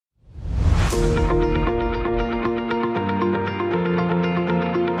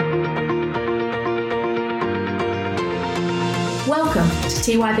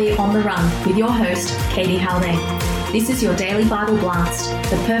to TYB On The Run with your host, Katie Haldane. This is your daily Bible blast,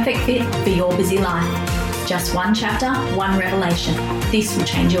 the perfect fit for your busy life. Just one chapter, one revelation. This will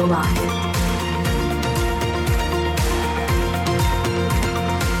change your life.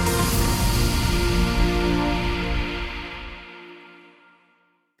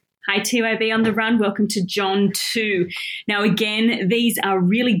 Hi, TYB On The Run. Welcome to John 2. Now, again, these are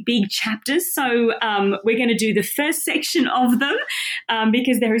really big chapters, so we're going to do the first section of them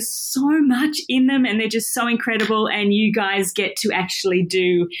because there is so much in them and they're just so incredible, and you guys get to actually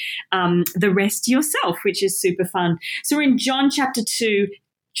do the rest yourself, which is super fun. So we're in John chapter 2.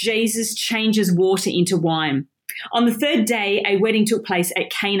 Jesus changes water into wine. On the third day, a wedding took place at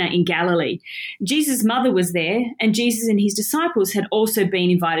Cana in Galilee. Jesus' mother was there, and Jesus and his disciples had also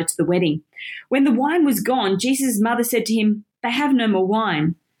been invited to the wedding. When the wine was gone, Jesus' mother said to him, "They have no more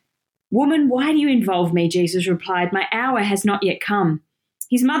wine." "Woman, why do you involve me?" Jesus replied, "My hour has not yet come."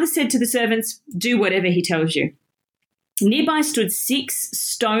 His mother said to the servants, "Do whatever he tells you." Nearby stood 6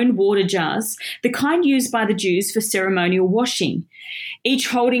 stone water jars, the kind used by the Jews for ceremonial washing, each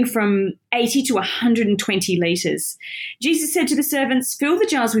holding from 80 to 120 litres. Jesus said to the servants, "Fill the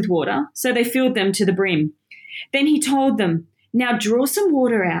jars with water," so they filled them to the brim. Then he told them, "Now draw some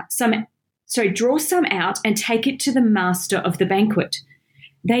out and take it to the master of the banquet."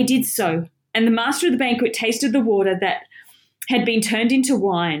 They did so, and the master of the banquet tasted the water that had been turned into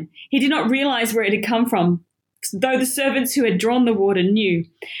wine. He did not realize where it had come from, though the servants who had drawn the water knew.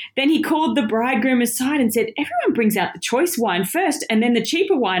 Then he called the bridegroom aside and said, "Everyone brings out the choice wine first and then the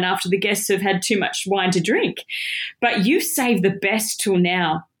cheaper wine after the guests have had too much wine to drink. But you've saved the best till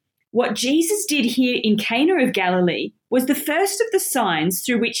now." What Jesus did here in Cana of Galilee was the first of the signs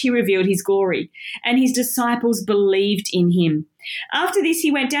through which he revealed his glory, and his disciples believed in him. After this,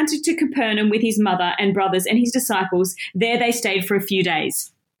 he went down to Capernaum with his mother and brothers and his disciples. There they stayed for a few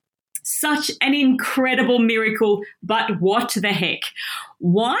days. Such an incredible miracle, but what the heck?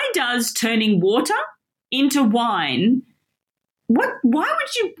 Why does turning water into wine, why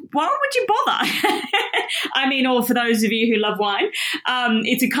would you bother? I mean, or for those of you who love wine,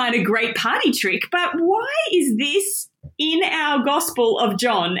 it's a kind of great party trick, but why is this in our Gospel of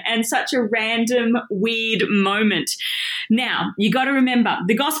John and such a random, weird moment? Now, you got to remember,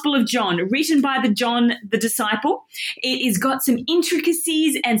 the Gospel of John, written by John the disciple, it has got some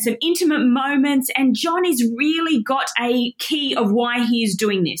intricacies and some intimate moments, and John has really got a key of why he is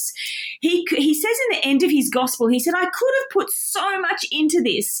doing this. He says in the end of his Gospel, he said, "I could have put so much into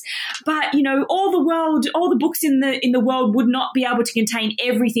this, but, all the books in the world would not be able to contain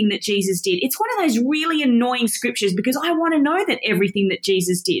everything that Jesus did." It's one of those really annoying scriptures because I want to know that everything that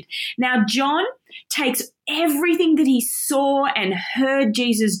Jesus did. Now, John takes everything that he saw and heard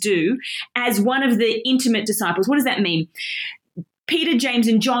Jesus do as one of the intimate disciples. What does that mean? Peter, James,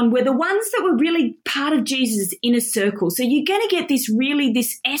 and John were the ones that were really part of Jesus' inner circle. So you're going to get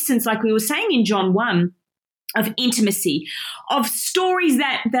this essence, like we were saying in John 1, of intimacy, of stories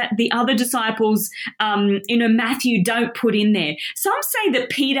that the other disciples, Matthew don't put in there. Some say that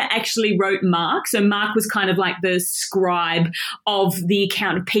Peter actually wrote Mark, so Mark was kind of like the scribe of the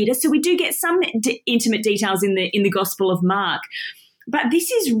account of Peter. So we do get some intimate details in the Gospel of Mark. But this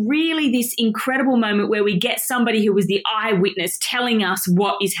is really this incredible moment where we get somebody who was the eyewitness telling us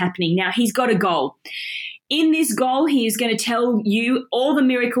what is happening. Now, he's got a goal. In this goal, he is going to tell you all the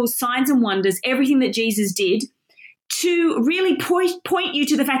miracles, signs and wonders, everything that Jesus did, to really point you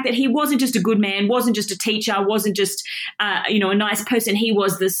to the fact that he wasn't just a good man, wasn't just a teacher, wasn't just a nice person. He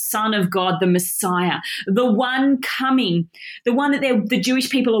was the Son of God, the Messiah, the one coming, the one that the Jewish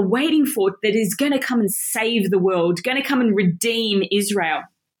people are waiting for, that is going to come and save the world, going to come and redeem Israel.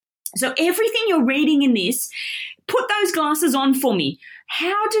 So everything you're reading in this, put those glasses on for me.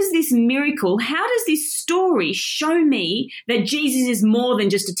 How does this miracle, how does this story show me that Jesus is more than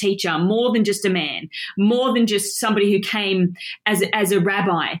just a teacher, more than just a man, more than just somebody who came as a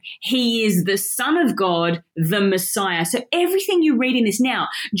rabbi? He is the Son of God, the Messiah. So everything you read in this now,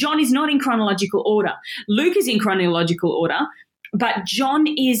 John is not in chronological order. Luke is in chronological order. But John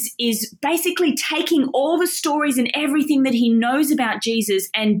is basically taking all the stories and everything that he knows about Jesus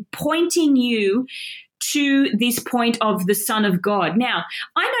and pointing you to this point of the Son of God. Now,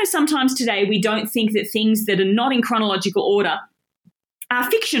 I know sometimes today we don't think that things that are not in chronological order are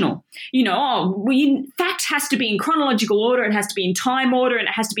fictional. Fact has to be in chronological order, it has to be in time order, and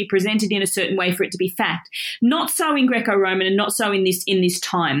it has to be presented in a certain way for it to be fact. Not so in Greco-Roman and not so in this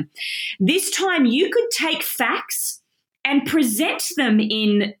time. This time you could take facts and present them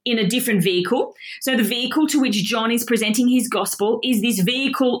in a different vehicle. So the vehicle to which John is presenting his gospel is this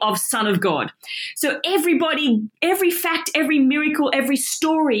vehicle of Son of God. So everybody, every fact, every miracle, every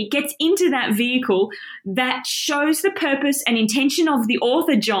story gets into that vehicle that shows the purpose and intention of the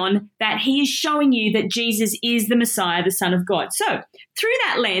author, John, that he is showing you that Jesus is the Messiah, the Son of God. So through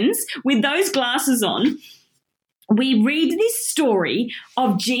that lens, with those glasses on, we read this story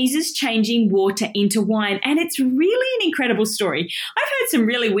of Jesus changing water into wine, and it's really an incredible story. I've heard some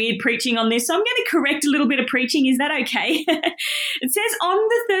really weird preaching on this, so I'm going to correct a little bit of preaching. Is that okay? It says, on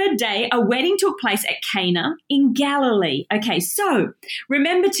the third day, a wedding took place at Cana in Galilee. Okay, so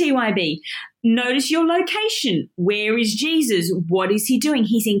remember TYB. Notice your location. Where is Jesus? What is he doing?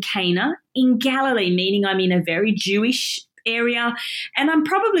 He's in Cana in Galilee, meaning I'm in a very Jewish area, and I'm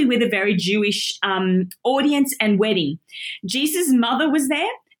probably with a very Jewish audience and wedding. Jesus' mother was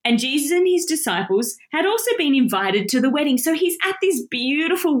there, and Jesus and his disciples had also been invited to the wedding. So he's at this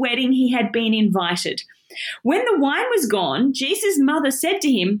beautiful wedding. He had been invited. When the wine was gone, Jesus' mother said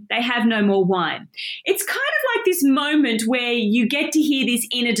to him, "They have no more wine." It's kind of like this moment where you get to hear this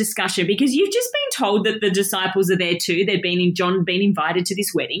inner discussion, because you've just been told that the disciples are there too. John been invited to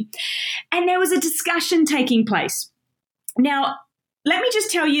this wedding, and there was a discussion taking place. Now, let me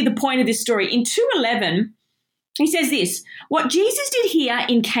just tell you the point of this story. In 2:11, he says this: what Jesus did here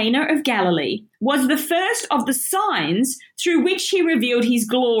in Cana of Galilee was the first of the signs through which he revealed his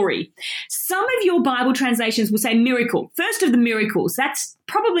glory. Some of your Bible translations will say miracle, first of the miracles. That's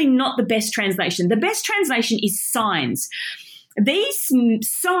probably not the best translation. The best translation is signs. These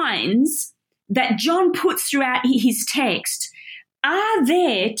signs that John puts throughout his text are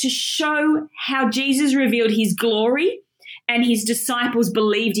there to show how Jesus revealed his glory and his disciples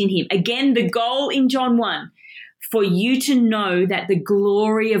believed in him. Again, the goal in John 1, for you to know that the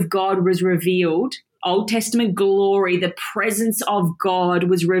glory of God was revealed, Old Testament glory, the presence of God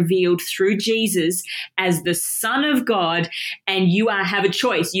was revealed through Jesus as the Son of God, and you have a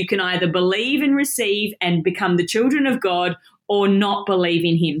choice. You can either believe and receive and become the children of God, or not believe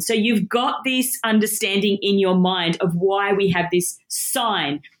in him. So you've got this understanding in your mind of why we have this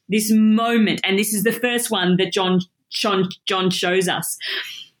sign, this moment, and this is the first one that John shows us.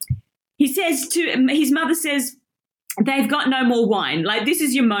 He says to his mother says, "They've got no more wine." Like, this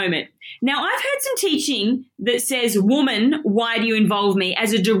is your moment. Now, I've heard some teaching that says, "Woman, why do you involve me?"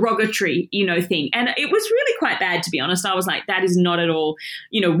 as a derogatory, thing. And it was really quite bad, to be honest. I was like, that is not at all,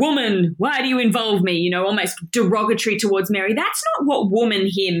 "Woman, why do you involve me?" Almost derogatory towards Mary. That's not what woman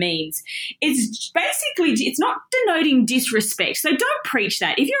here means. It's basically, it's not denoting disrespect. So don't preach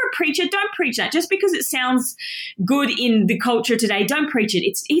that. If you're a preacher, don't preach that. Just because it sounds good in the culture today, don't preach it.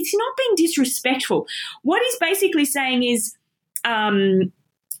 It's not being disrespectful. What he's basically saying is,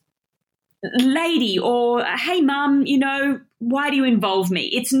 lady, or hey mum, why do you involve me?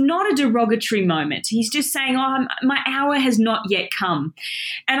 It's not a derogatory moment. He's just saying, my hour has not yet come.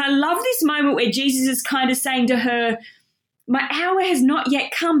 And I love this moment where Jesus is kind of saying to her, my hour has not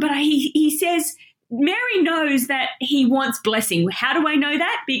yet come, but he says, Mary knows that he wants blessing. How do I know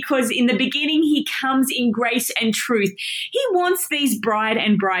that? Because in the beginning, he comes in grace and truth. He wants these bride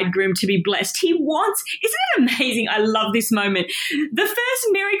and bridegroom to be blessed. Isn't it amazing? I love this moment. The first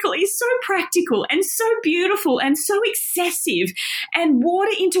miracle is so practical and so beautiful and so excessive. And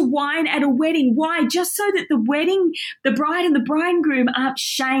water into wine at a wedding. Why? Just so that the bride and the bridegroom aren't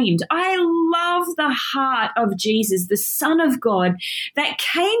shamed. I love the heart of Jesus, the Son of God, that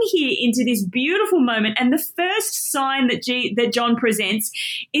came here into this beautiful moment, and the first sign that John presents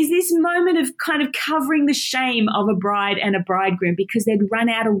is this moment of kind of covering the shame of a bride and a bridegroom because they'd run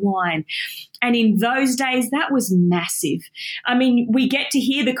out of wine. And in those days, that was massive. I mean, we get to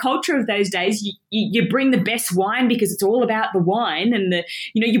hear the culture of those days. You bring the best wine because it's all about the wine, and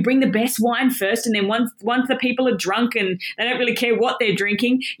you bring the best wine first, and then once the people are drunk and they don't really care what they're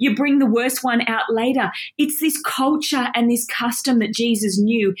drinking, you bring the worst one out later. It's this culture and this custom that Jesus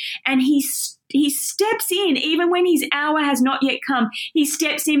knew, and he steps in even when his hour has not yet come. He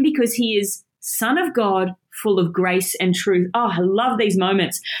steps in because he is Son of God, full of grace and truth. Oh, I love these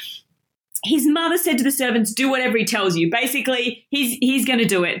moments. His mother said to the servants, "Do whatever he tells you." Basically, he's going to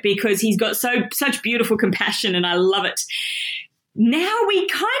do it because he's got such beautiful compassion, and I love it. Now we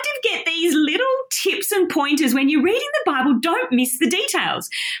kind of get these little tips and pointers. When you're reading the Bible, don't miss the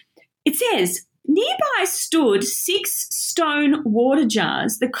details. It says, nearby stood 6 stone water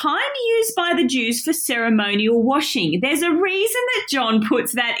jars, the kind used by the Jews for ceremonial washing. There's a reason that John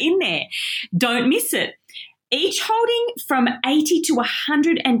puts that in there. Don't miss it. Each holding from 80 to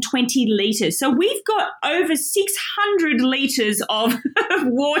 120 litres. So we've got over 600 litres of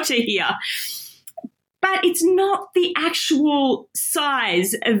water here. but it's not the actual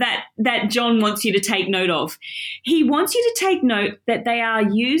size that John wants you to take note of. He wants you to take note that they are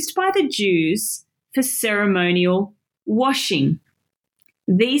used by the Jews for ceremonial washing.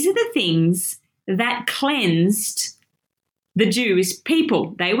 These are the things that cleansed the Jewish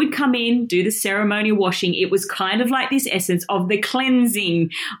people. They would come in, do the ceremonial washing. It was kind of like this essence of the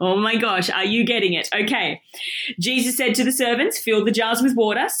cleansing. Oh my gosh, are you getting it? Okay. Jesus said to the servants, fill the jars with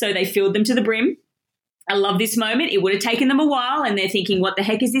water. So they filled them to the brim. I love this moment. It would have taken them a while and they're thinking, what the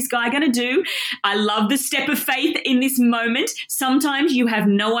heck is this guy going to do? I love the step of faith in this moment. Sometimes you have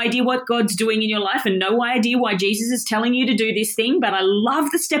no idea what God's doing in your life and no idea why Jesus is telling you to do this thing. But I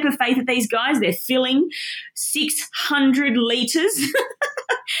love the step of faith of these guys. They're filling 600 liters,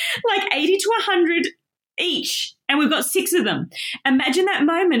 like 80 to 100 each. And we've got 6 of them. Imagine that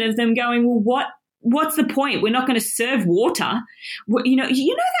moment of them going, well, what's the point? We're not going to serve water. You know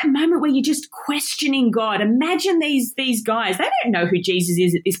that moment where you're just questioning God. Imagine these guys. They don't know who Jesus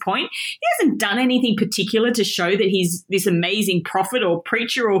is at this point. He hasn't done anything particular to show that he's this amazing prophet or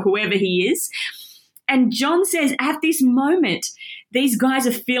preacher or whoever he is. And John says at this moment, these guys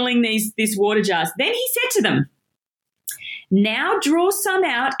are filling these water jars. Then he said to them, now draw some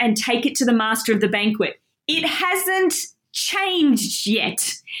out and take it to the master of the banquet. It hasn't changed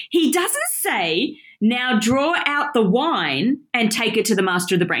yet. He doesn't say, now draw out the wine and take it to the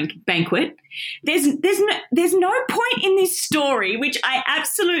master of the banquet. There's no point in this story, which I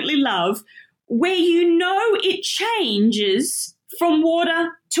absolutely love, where you know it changes from water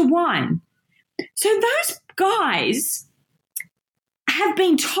to wine. So those guys have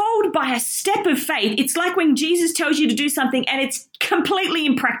been told by a step of faith. It's like when Jesus tells you to do something and it's completely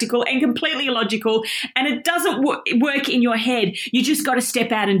impractical and completely illogical and it doesn't work in your head. You just got to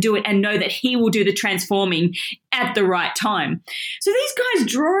step out and do it and know that he will do the transforming at the right time. So these guys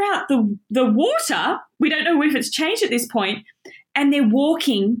draw out the water. We don't know if it's changed at this point, and they're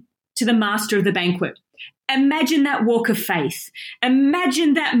walking to the master of the banquet. Imagine that walk of faith.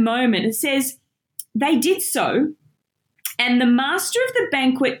 Imagine that moment. It says they did so, and the master of the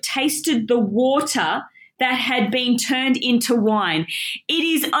banquet tasted the water that had been turned into wine. It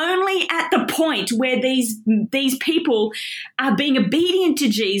is only at the point where these people are being obedient to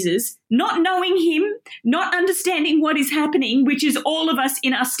Jesus, not knowing him, not understanding what is happening, which is all of us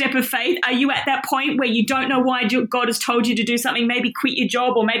in our step of faith. Are you at that point where you don't know why God has told you to do something? Maybe quit your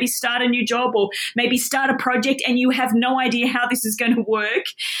job, or maybe start a new job, or maybe start a project and you have no idea how this is going to work.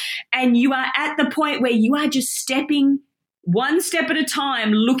 And you are at the point where you are just stepping one step at a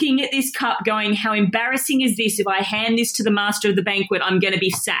time, looking at this cup going, how embarrassing is this? If I hand this to the master of the banquet, I'm going to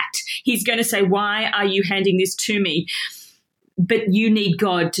be sacked. He's going to say, why are you handing this to me? But you need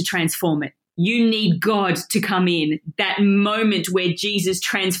God to transform it. You need God to come in. That moment where Jesus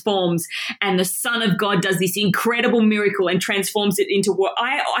transforms and the Son of God does this incredible miracle and transforms it into what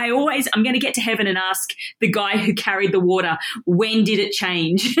I'm going to get to heaven and ask the guy who carried the water, when did it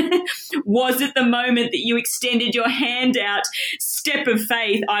change? Was it the moment that you extended your hand out? Step of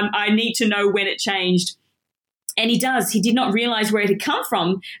faith. I need to know when it changed. And he does. He did not realize where it had come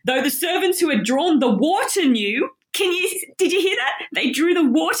from, though the servants who had drawn the water knew. Did you hear that? They drew the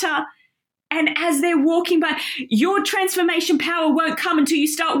water. And as they're walking by, your transformation power won't come until you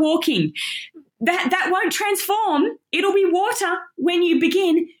start walking. That won't transform. It'll be water when you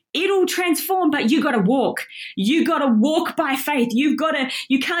begin. It'll transform, but you got to walk. You got to walk by faith. You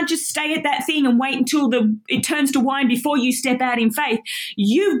can't just stay at that thing and wait until it turns to wine before you step out in faith.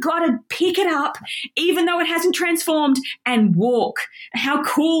 You've got to pick it up, even though it hasn't transformed, and walk. How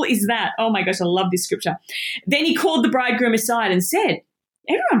cool is that? Oh my gosh, I love this scripture. Then he called the bridegroom aside and said,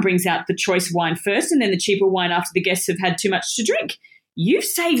 everyone brings out the choice wine first and then the cheaper wine after the guests have had too much to drink. You've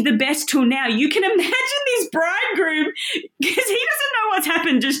saved the best till now. You can imagine this bridegroom, because he doesn't know what's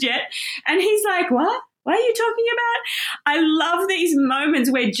happened just yet. And he's like, what? What are you talking about? I love these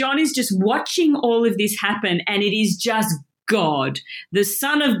moments where John is just watching all of this happen, and it is just God. The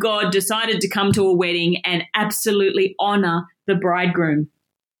Son of God decided to come to a wedding and absolutely honor the bridegroom.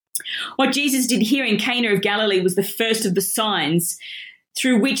 What Jesus did here in Cana of Galilee was the first of the signs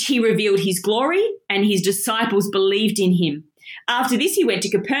through which he revealed his glory, and his disciples believed in him. After this, he went to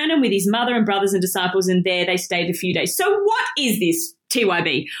Capernaum with his mother and brothers and disciples, and there they stayed a few days. So what is this,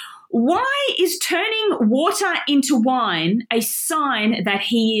 TYB? Why is turning water into wine a sign that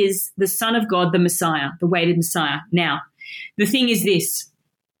he is the Son of God, the Messiah, the waited Messiah? Now, the thing is this.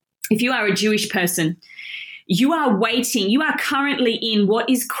 If you are a Jewish person, you are waiting. You are currently in what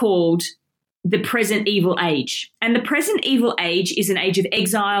is called the present evil age. And the present evil age is an age of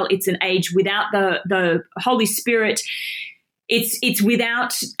exile. It's an age without the Holy Spirit. It's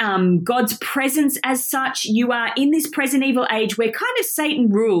without God's presence as such. You are in this present evil age where kind of Satan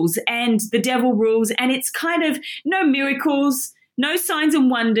rules and the devil rules, and it's kind of no miracles, no signs and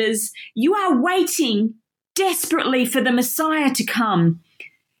wonders. You are waiting desperately for the Messiah to come.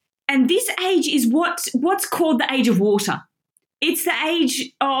 And this age is what's called the age of water. It's the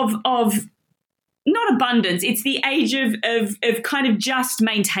age of not abundance. It's the age of kind of just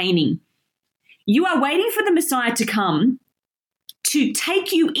maintaining. You are waiting for the Messiah to come, to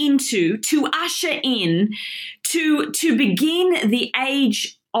take you into, to usher in, to begin the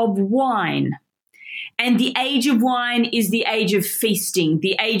age of wine. And the age of wine is the age of feasting,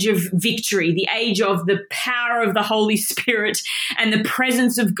 the age of victory, the age of the power of the Holy Spirit and the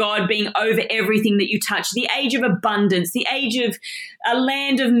presence of God being over everything that you touch, the age of abundance, the age of a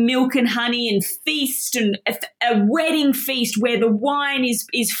land of milk and honey and feast, and a wedding feast where the wine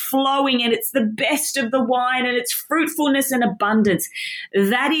is flowing and it's the best of the wine and it's fruitfulness and abundance.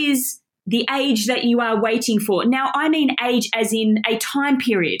 That is the age that you are waiting for. Now, I mean age as in a time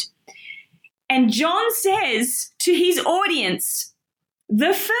period. And John says to his audience,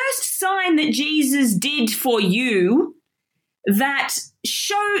 the first sign that Jesus did for you that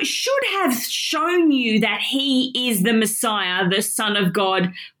should have shown you that he is the Messiah, the Son of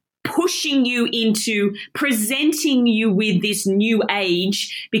God, pushing you into presenting you with this new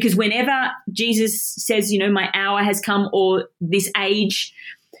age, because whenever Jesus says, my hour has come, or this age,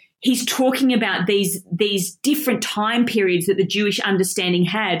 he's talking about these different time periods that the Jewish understanding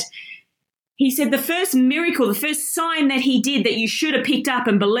had. He said the first miracle, the first sign that he did that you should have picked up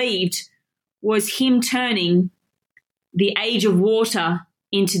and believed was him turning the age of water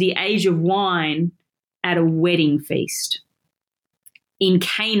into the age of wine at a wedding feast in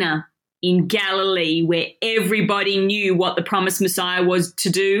Cana in Galilee, where everybody knew what the promised Messiah was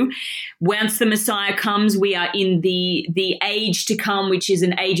to do. Once the Messiah comes, we are in the age to come, which is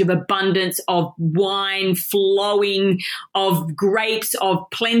an age of abundance, of wine flowing, of grapes, of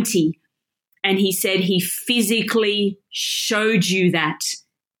plenty. And he said he physically showed you that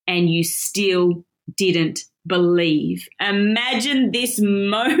and you still didn't believe. Imagine this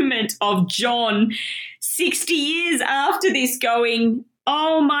moment of John 60 years after this going,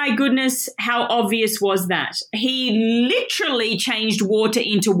 oh my goodness, how obvious was that? He literally changed water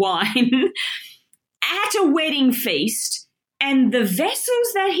into wine at a wedding feast, and the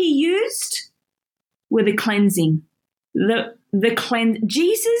vessels that he used were the cleansing.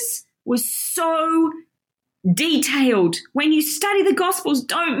 Jesus was so detailed. When you study the Gospels,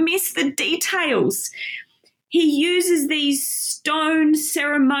 don't miss the details. He uses these stone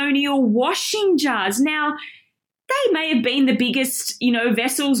ceremonial washing jars. Now, they may have been the biggest,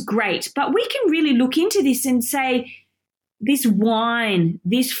 vessels, great, but we can really look into this and say, this wine,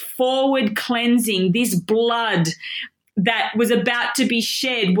 this forward cleansing, this blood that was about to be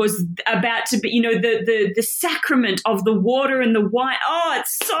shed was about to be, the sacrament of the water and the wine. Oh,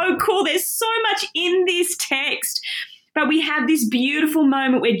 it's so cool. There's so much in this text. But we have this beautiful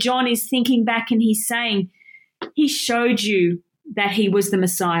moment where John is thinking back and he's saying, he showed you that he was the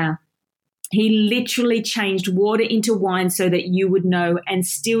Messiah. He literally changed water into wine so that you would know, and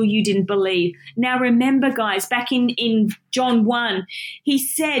still you didn't believe. Now remember, guys, back in John 1, he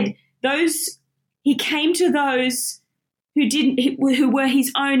said he came to those who were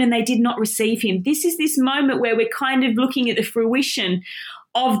his own and they did not receive him. This is this moment where we're kind of looking at the fruition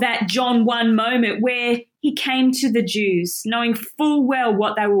of that John 1 moment where he came to the Jews knowing full well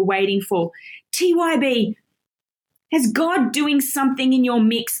what they were waiting for. TYB, is God doing something in your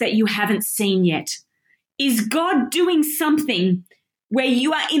mix that you haven't seen yet? Is God doing something where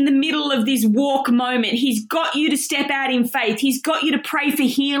you are in the middle of this walk moment? He's got you to step out in faith. He's got you to pray for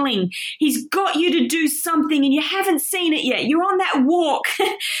healing. He's got you to do something and you haven't seen it yet. You're on that walk.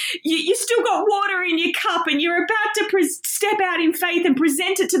 you still got water in your cup and you're about to step out in faith and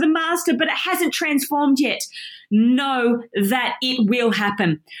present it to the Master, but it hasn't transformed yet. Know that it will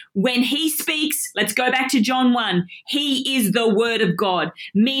happen. When he speaks, let's go back to John 1, he is the word of God.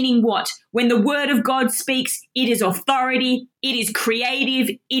 Meaning what? When the word of God speaks, it is authority, it is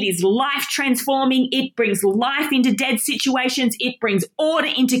creative, it is life transforming, it brings life into dead situations, it brings order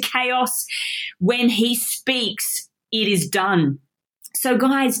into chaos. When he speaks, it is done. So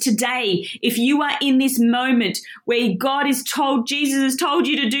guys, today, if you are in this moment where Jesus has told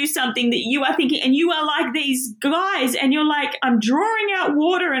you to do something that you are thinking, and you are like these guys and you're like, I'm drawing out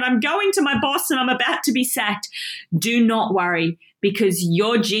water and I'm going to my boss and I'm about to be sacked, do not worry, because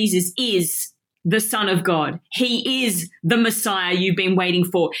your Jesus is the Son of God. He is the Messiah you've been waiting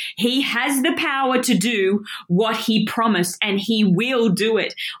for. He has the power to do what he promised, and he will do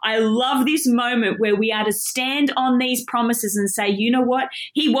it. I love this moment where we are to stand on these promises and say, you know what?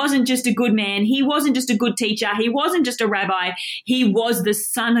 He wasn't just a good man. He wasn't just a good teacher. He wasn't just a rabbi. He was the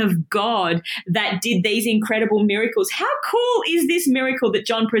Son of God that did these incredible miracles. How cool is this miracle that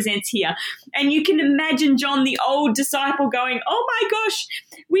John presents here? And you can imagine John, the old disciple, going, oh my gosh,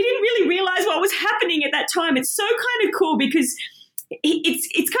 we didn't really realize what was happening at that time. It's so kind of cool because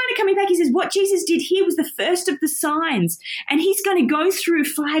it's kind of coming back. He says what Jesus did here was the first of the signs, and he's going to go through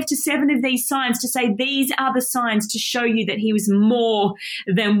 5 to 7 of these signs to say these are the signs to show you that he was more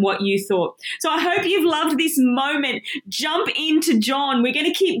than what you thought. So I hope you've loved this moment. Jump into John. We're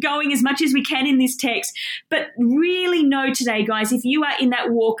going to keep going as much as we can in this text, but really know today, guys, if you are in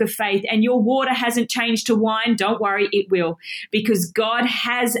that walk of faith and your water hasn't changed to wine, don't worry, it will, because God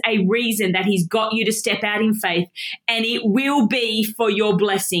has a reason that he's got you to step out in faith, and it will be for your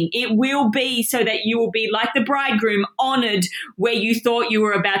blessing. It will be so that you will be like the bridegroom, honored where you thought you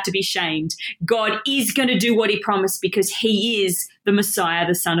were about to be shamed. God is going to do what he promised because he is the Messiah,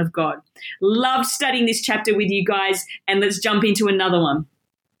 the Son of God. Loved studying this chapter with you guys, and let's jump into another one.